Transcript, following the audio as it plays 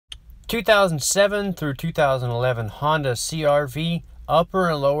2007 through 2011 Honda CR-V upper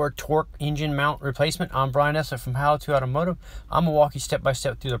and lower torque engine mount replacement. I'm Brian Essa from How to Automotive. I'm going to walk you step by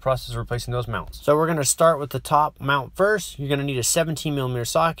step through the process of replacing those mounts. So we're going to start with the top mount first. You're going to need a 17mm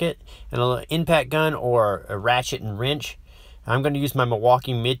socket and an impact gun or a ratchet and wrench. I'm going to use my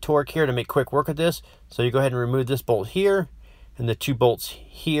Milwaukee mid-torque here to make quick work of this. So you go ahead and remove this bolt here and the two bolts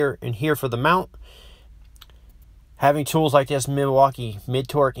here and here for the mount. Having tools like this Milwaukee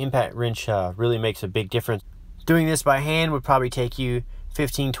mid-torque impact wrench really makes a big difference. Doing this by hand would probably take you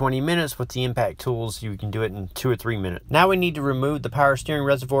 15-20 minutes. With the impact tools, you can do it in 2 or 3 minutes. Now we need to remove the power steering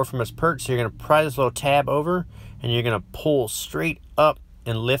reservoir from its perch. So you're going to pry this little tab over and you're going to pull straight up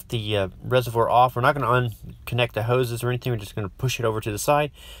and lift the reservoir off. We're not going to unconnect the hoses or anything. We're just going to push it over to the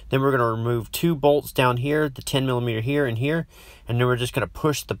side. Then we're going to remove two bolts down here, the 10mm here and here. And then we're just going to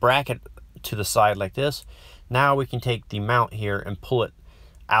push the bracket to the side like this. Now we can take the mount here and pull it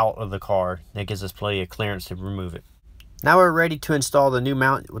out of the car. That gives us plenty of clearance to remove it. Now we're ready to install the new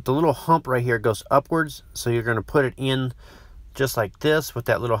mount. With the little hump right here, it goes upwards. So you're going to put it in just like this with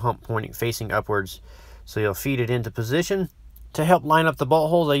that little hump pointing facing upwards. So you'll feed it into position. To help line up the bolt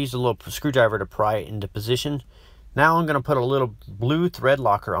holes, I used a little screwdriver to pry it into position. Now I'm going to put a little blue thread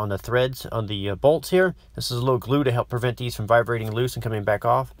locker on the threads on the bolts here. This is a little glue to help prevent these from vibrating loose and coming back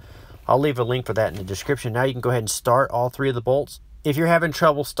off. I'll leave a link for that in the description. Now you can go ahead and start all three of the bolts. If you're having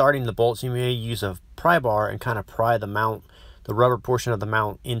trouble starting the bolts, you may use a pry bar and kind of pry the mount, the rubber portion of the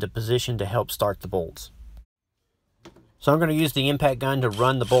mount, into position to help start the bolts. So I'm going to use the impact gun to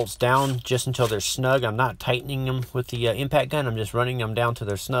run the bolts down just until they're snug. I'm not tightening them with the impact gun. I'm just running them down till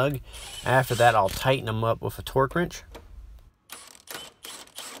they're snug. After that, I'll tighten them up with a torque wrench.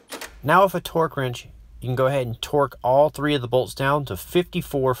 Now with a torque wrench, you can go ahead and torque all three of the bolts down to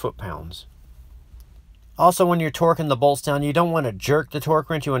 54 foot-pounds. Also, when you're torquing the bolts down, you don't want to jerk the torque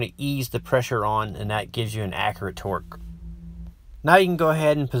wrench. You want to ease the pressure on, and that gives you an accurate torque. Now you can go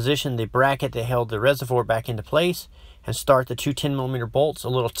ahead and position the bracket that held the reservoir back into place and start the two 10mm bolts. A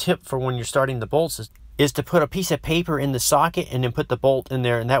little tip for when you're starting the bolts is to put a piece of paper in the socket and then put the bolt in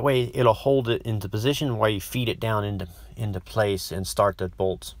there, and that way it'll hold it into position while you feed it down into place and start the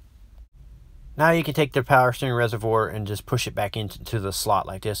bolts. Now you can take the power steering reservoir and just push it back into the slot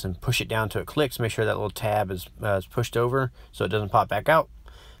like this and push it down till it clicks. Make sure that little tab is pushed over so it doesn't pop back out.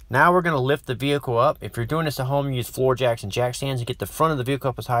 Now we're going to lift the vehicle up. If you're doing this at home, use floor jacks and jack stands to get the front of the vehicle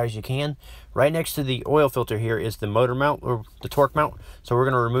up as high as you can. Right next to the oil filter here is the motor mount or the torque mount. So we're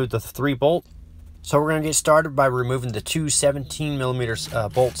going to remove the 3 bolts. So we're going to get started by removing the two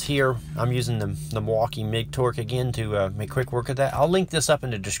 17mm bolts here. I'm using the Milwaukee mid-torque again to make quick work of that. I'll link this up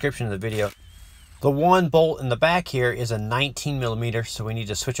in the description of the video. The one bolt in the back here is a 19mm, so we need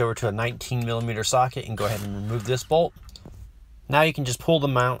to switch over to a 19mm socket and go ahead and remove this bolt. Now you can just pull the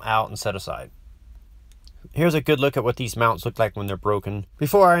mount out and set aside. Here's a good look at what these mounts look like when they're broken.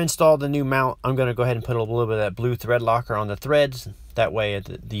 Before I install the new mount, I'm going to go ahead and put a little bit of that blue thread locker on the threads. That way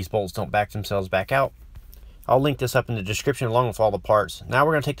these bolts don't back themselves back out. I'll link this up in the description along with all the parts. Now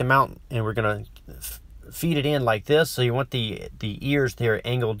we're going to take the mount and we're going to feed it in like this. So you want the ears there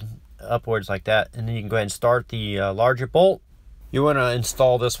angled upwards like that, and then you can go ahead and start the larger bolt. You want to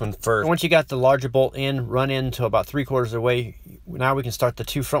install this one first. Once you got the larger bolt in, run in to about 3/4 of the way. Now we can start the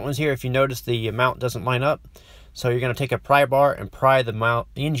two front ones here. If you notice, the mount doesn't line up, so you're going to take a pry bar and pry the mount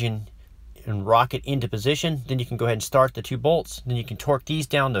engine and rock it into position. Then you can go ahead and start the two bolts. Then you can torque these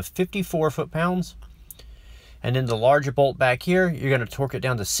down to 54 foot-pounds, and then the larger bolt back here, you're going to torque it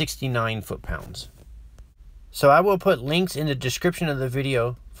down to 69 foot-pounds. So I will put links in the description of the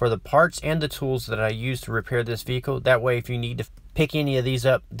video for the parts and the tools that I use to repair this vehicle. That way, if you need to pick any of these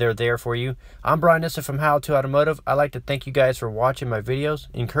up, they're there for you. I'm Brian Essa from How to Automotive. I'd like to thank you guys for watching my videos.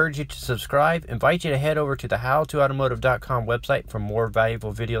 Encourage you to subscribe. Invite you to head over to the howtoautomotive.com website for more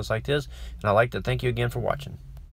valuable videos like this. And I'd like to thank you again for watching.